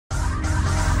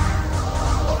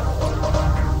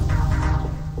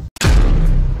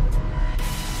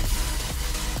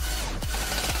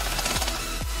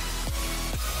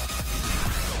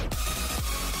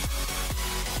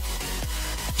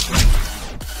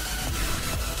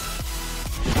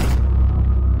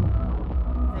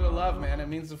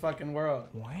means the fucking world.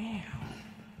 Wow. I'm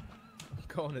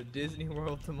going to Disney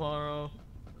World tomorrow.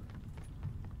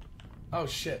 Oh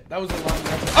shit, that was a long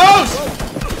reference.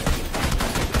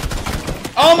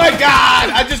 Oh my god!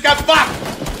 I just got fucked!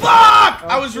 Fuck!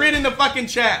 I was reading the fucking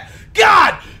chat.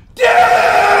 God damn!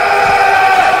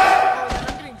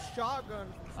 I'm getting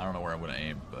shotgun. I don't know where I'm gonna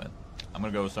aim, but I'm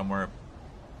gonna go somewhere.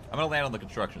 I'm gonna land on the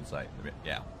construction site.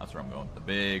 Yeah, that's where I'm going. The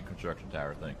big construction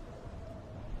tower thing.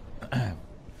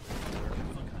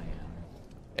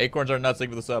 Acorns are nuts. Thank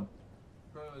you for the sub.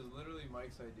 Bro, it was literally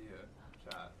Mike's idea,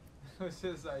 chat. It was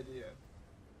his idea.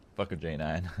 Fuck a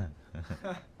J9.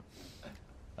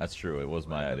 That's true. It was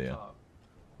my idea.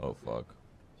 Oh fuck.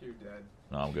 You're dead.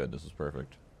 No, I'm good. This is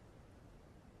perfect.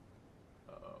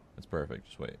 Uh-oh. It's perfect.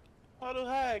 Just wait. Wadu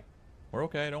hack. We're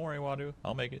okay. Don't worry, Wadu.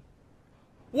 I'll make it.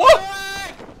 What?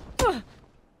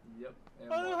 Yep.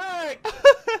 Wadu hack.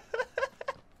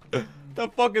 The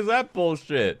fuck is that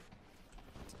bullshit?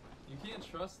 You can't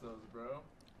trust those, bro.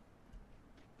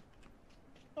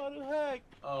 Wadu hack.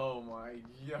 Oh my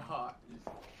god.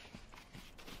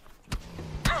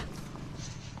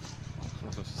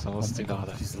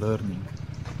 He's learning.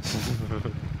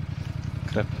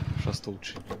 Krep, što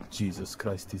uči. Jesus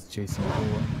Christ is chasing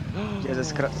everyone.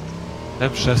 Jesus Christ.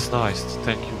 M16,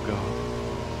 thank you God.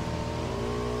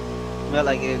 Well,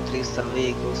 I gave 3-star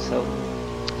vehicles, so...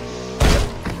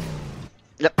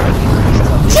 Yep.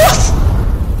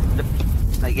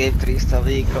 I gave 3-star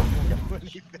vehicle.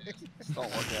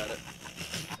 Don't look at it.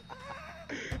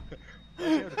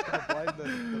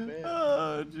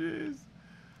 Oh jeez.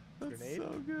 That's Grenade? so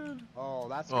good. Oh,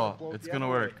 that's gonna blow it's the gonna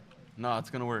other work. way. No,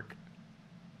 it's gonna work.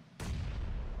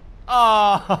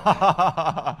 Oh!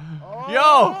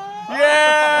 Yo!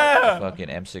 Yeah! Fucking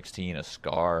M16, a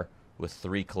scar with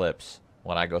 3 clips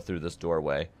when I go through this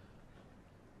doorway.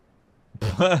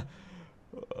 Oh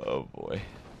boy.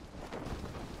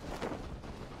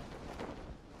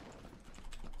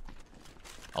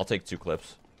 I'll take 2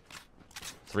 clips.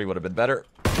 3 would have been better.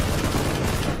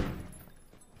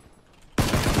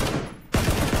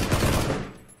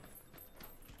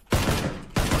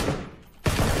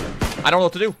 I don't know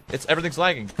what to do. Everything's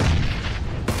lagging.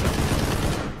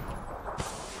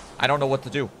 I don't know what to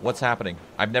do. What's happening?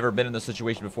 I've never been in this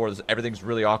situation before. Everything's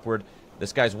really awkward.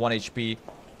 This guy's 1 HP.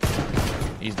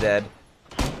 He's dead.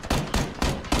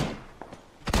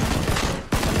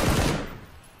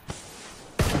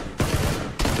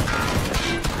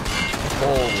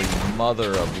 Holy mother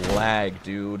of lag,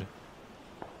 dude.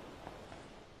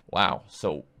 Wow.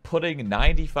 So putting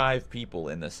 95 people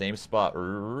in the same spot,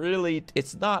 really,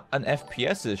 it's not an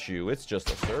FPS issue. It's just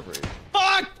a server issue.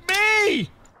 Fuck me!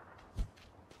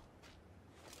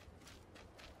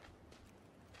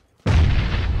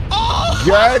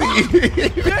 Got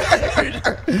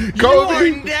Dude, Kobe!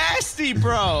 you are nasty,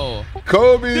 bro.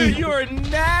 Kobe! Dude, you are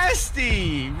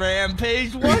nasty,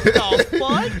 Rampage. What the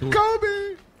fuck?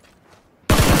 Kobe!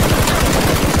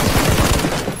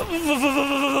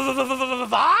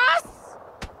 Was?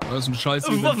 Was ein Scheiß.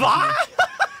 Was?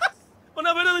 Und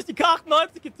dann wird er durch die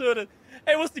K98 getötet.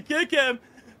 Ey, wo ist die Killcam?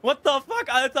 What the fuck,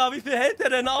 Alter? Wie viel hält der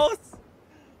denn aus?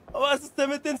 Was ist denn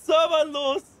mit den Servern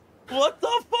los? What the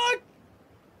fuck?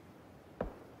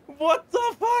 What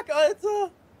the fuck,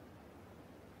 Alter?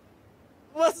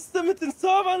 Was ist denn mit den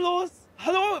Servern los?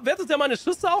 Hallo, wertet ihr meine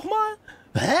Schüsse auch mal?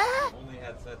 Hä? Only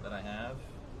headset that I have.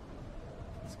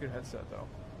 It's a good headset, though.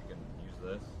 You can use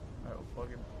this. Alright, we'll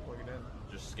plug it in.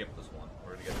 Just skip this one.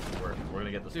 We're gonna get this to work. We're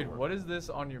gonna get this Dude, to work. what is this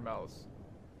on your mouse?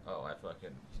 Oh, I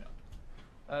fucking, you know.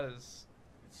 That is...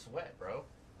 It's sweat, bro.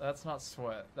 That's not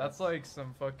sweat. That's like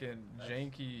some fucking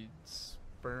janky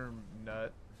sperm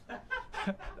nut.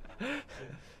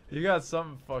 You got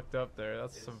something fucked up there.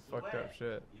 That's some fucked up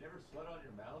shit. You never sweat on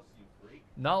your mouse, you freak?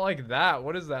 Not like that.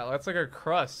 What is that? That's like a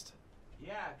crust.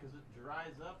 Yeah, because it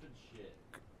dries up and shit.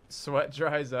 Sweat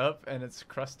dries up and it's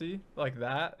crusty like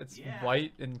that. It's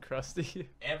white and crusty.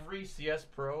 Every CS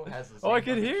Pro has the same Oh, I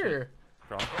can fucking hear.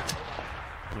 I'm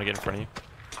gonna get in front of you.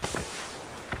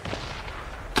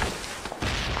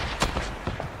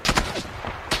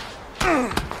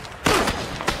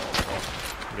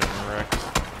 Getting wrecked.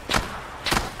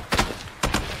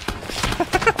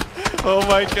 Oh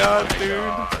my god,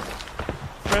 dude.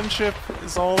 Friendship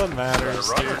is all that matters,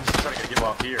 dude. Trying to get you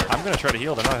off here. I'm gonna try to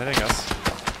heal, they're not hitting us.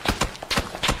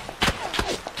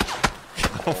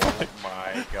 Oh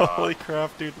my god. Holy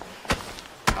crap, dude.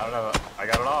 I don't know. I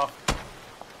got it off.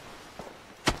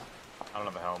 I don't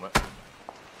have a helmet.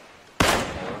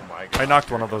 Oh my god. I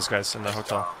knocked one of those guys in the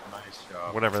hotel. Nice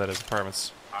job. Whatever that is,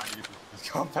 apartments. I use this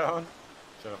compound.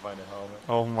 Trying to find a helmet.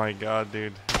 Oh my god,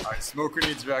 dude. Alright, smoke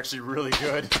grenades are actually really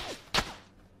good. So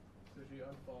she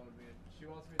unfollowed me. She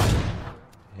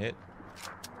hit.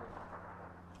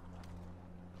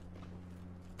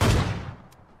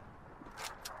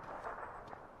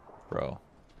 Bro,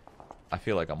 I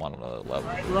feel like I'm on another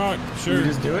level. Rock, sure. You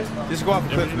just do it? Just go off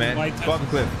a cliff, man. Light Go off a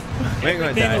cliff. We ain't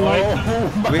gonna Everything die.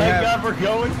 light- We have, we're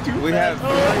going too we have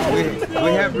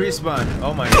respawn.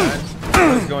 Oh my god.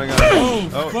 What's going on?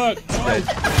 Oh, fuck. Dead.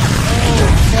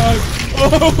 Oh,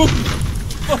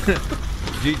 fuck. Oh,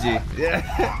 GG.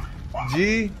 Yeah.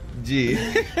 GG.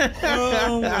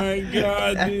 oh my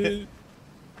god, dude.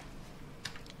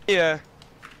 Yeah.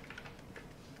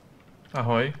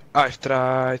 Ahoy. I've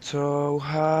tried so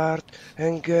hard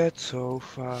and get so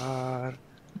far,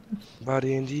 but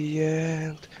in the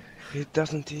end, it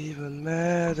doesn't even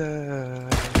matter.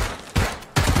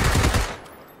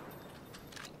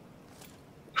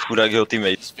 Good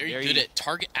teammate. He's very good at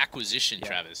target acquisition,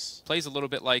 Travis. Plays a little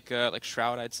bit like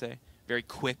Shroud, I'd say. Very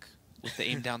quick with the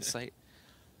aim down sight.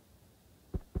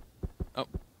 Oh.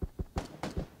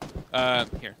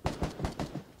 Here.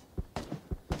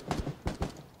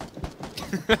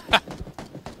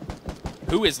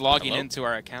 Who is logging into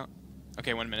our account?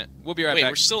 Okay, 1 minute. We'll be right back. Wait,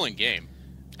 we're still in game,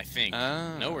 I think.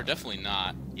 Oh. No, we're definitely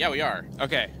not. Yeah, we are.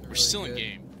 Okay. We're still in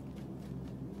game.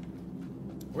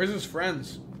 Where's his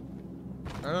friends?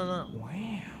 I don't know.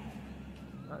 Wow.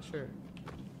 Not sure.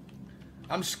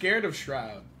 I'm scared of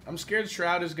Shroud. I'm scared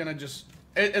Shroud is gonna just...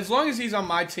 As long as he's on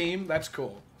my team, that's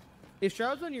cool. If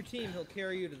Shroud's on your team, he'll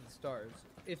carry you to the stars.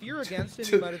 If you're against him,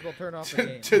 you might as well turn off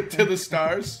the game. To the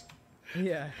stars?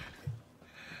 Yeah.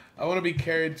 I want to be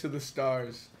carried to the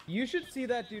stars. You should see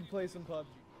that dude play some PUBG.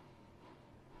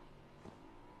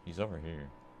 He's over here.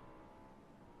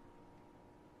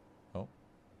 Oh.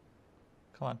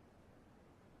 Come on.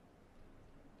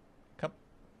 Come.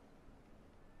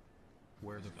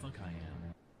 Where the fuck I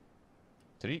am?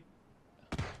 Did he?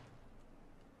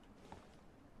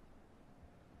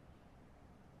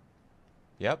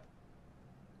 Yep.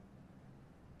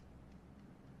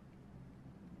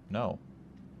 No.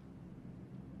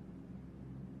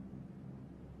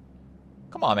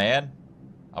 Come on, man.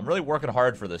 I'm really working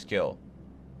hard for this kill.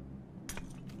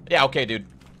 Yeah, okay, dude.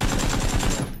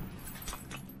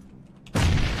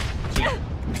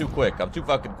 Too quick. I'm too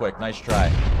fucking quick. Nice try.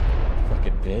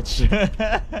 Fucking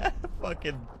bitch.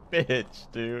 Fucking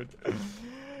bitch, dude.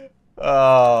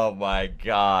 Oh my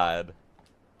god.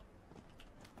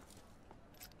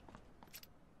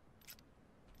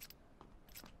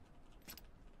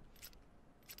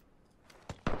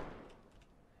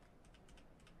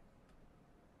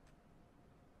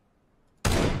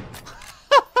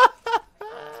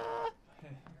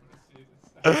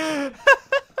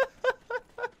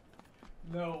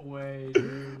 No way,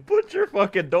 dude. Put your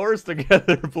fucking doors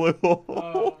together, Blue.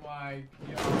 Oh my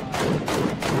god.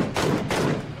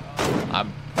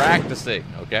 I'm practicing,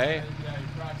 okay? Yeah, you're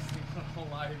practicing on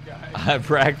a live guy. I'm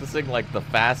practicing like the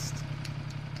fast.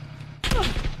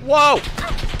 Whoa!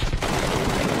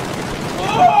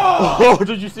 Oh!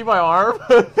 Did you see my arm?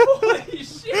 Holy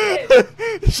shit!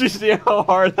 Did you see how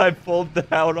hard I pulled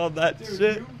down on that Dude,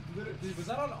 shit? you literally, was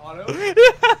that on auto?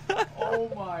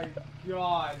 Oh my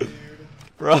god, dude.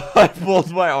 Bro, I pulled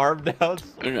my arm down.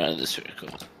 We're not in the circle.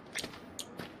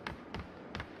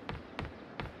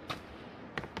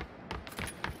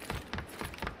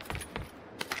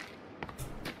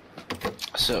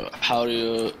 So,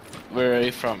 where are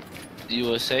you from?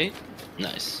 USA?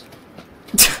 Nice.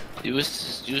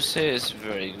 USA is a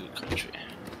very good country.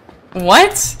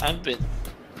 What? I've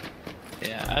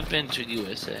been to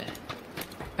USA.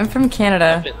 I'm from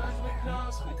Canada.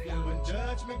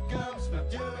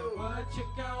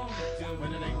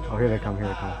 Oh, here they come, here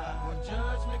they come.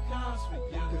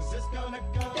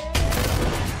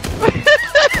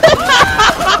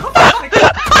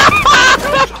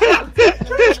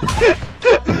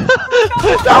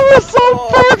 That was so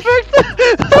perfect!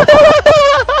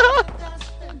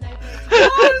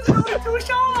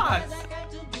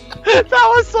 That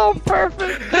was so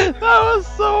perfect! That was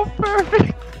so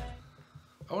perfect!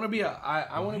 I want to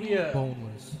be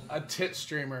a tit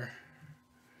streamer.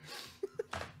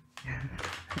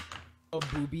 A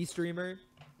booby streamer?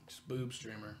 Just boob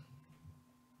streamer.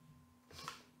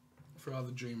 For all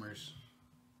the dreamers.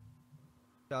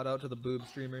 Shout out to the boob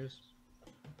streamers.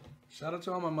 Shout out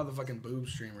to all my motherfucking boob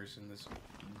streamers in this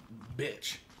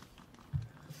bitch.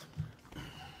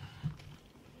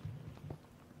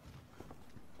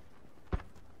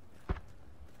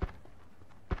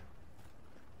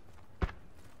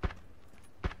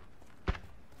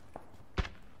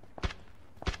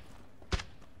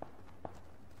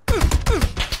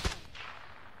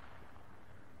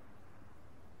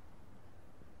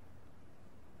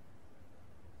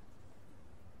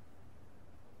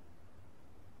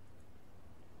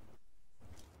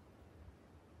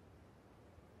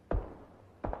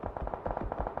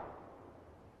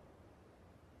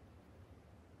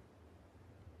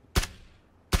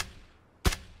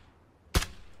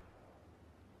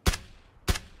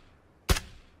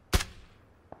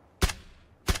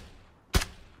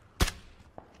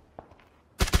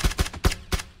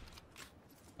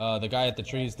 The guy at the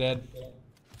tree is dead.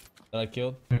 That I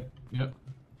killed. Yep.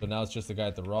 So now it's just the guy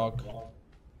at the rock.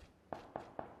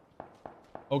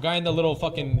 Oh, guy in the little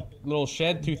fucking little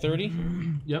shed, 230.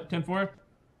 Yep, 10-4.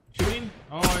 Shooting.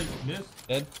 Oh, I missed.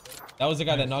 Dead. That was the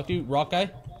guy that knocked you. Rock guy.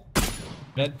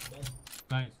 Dead.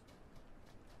 Nice.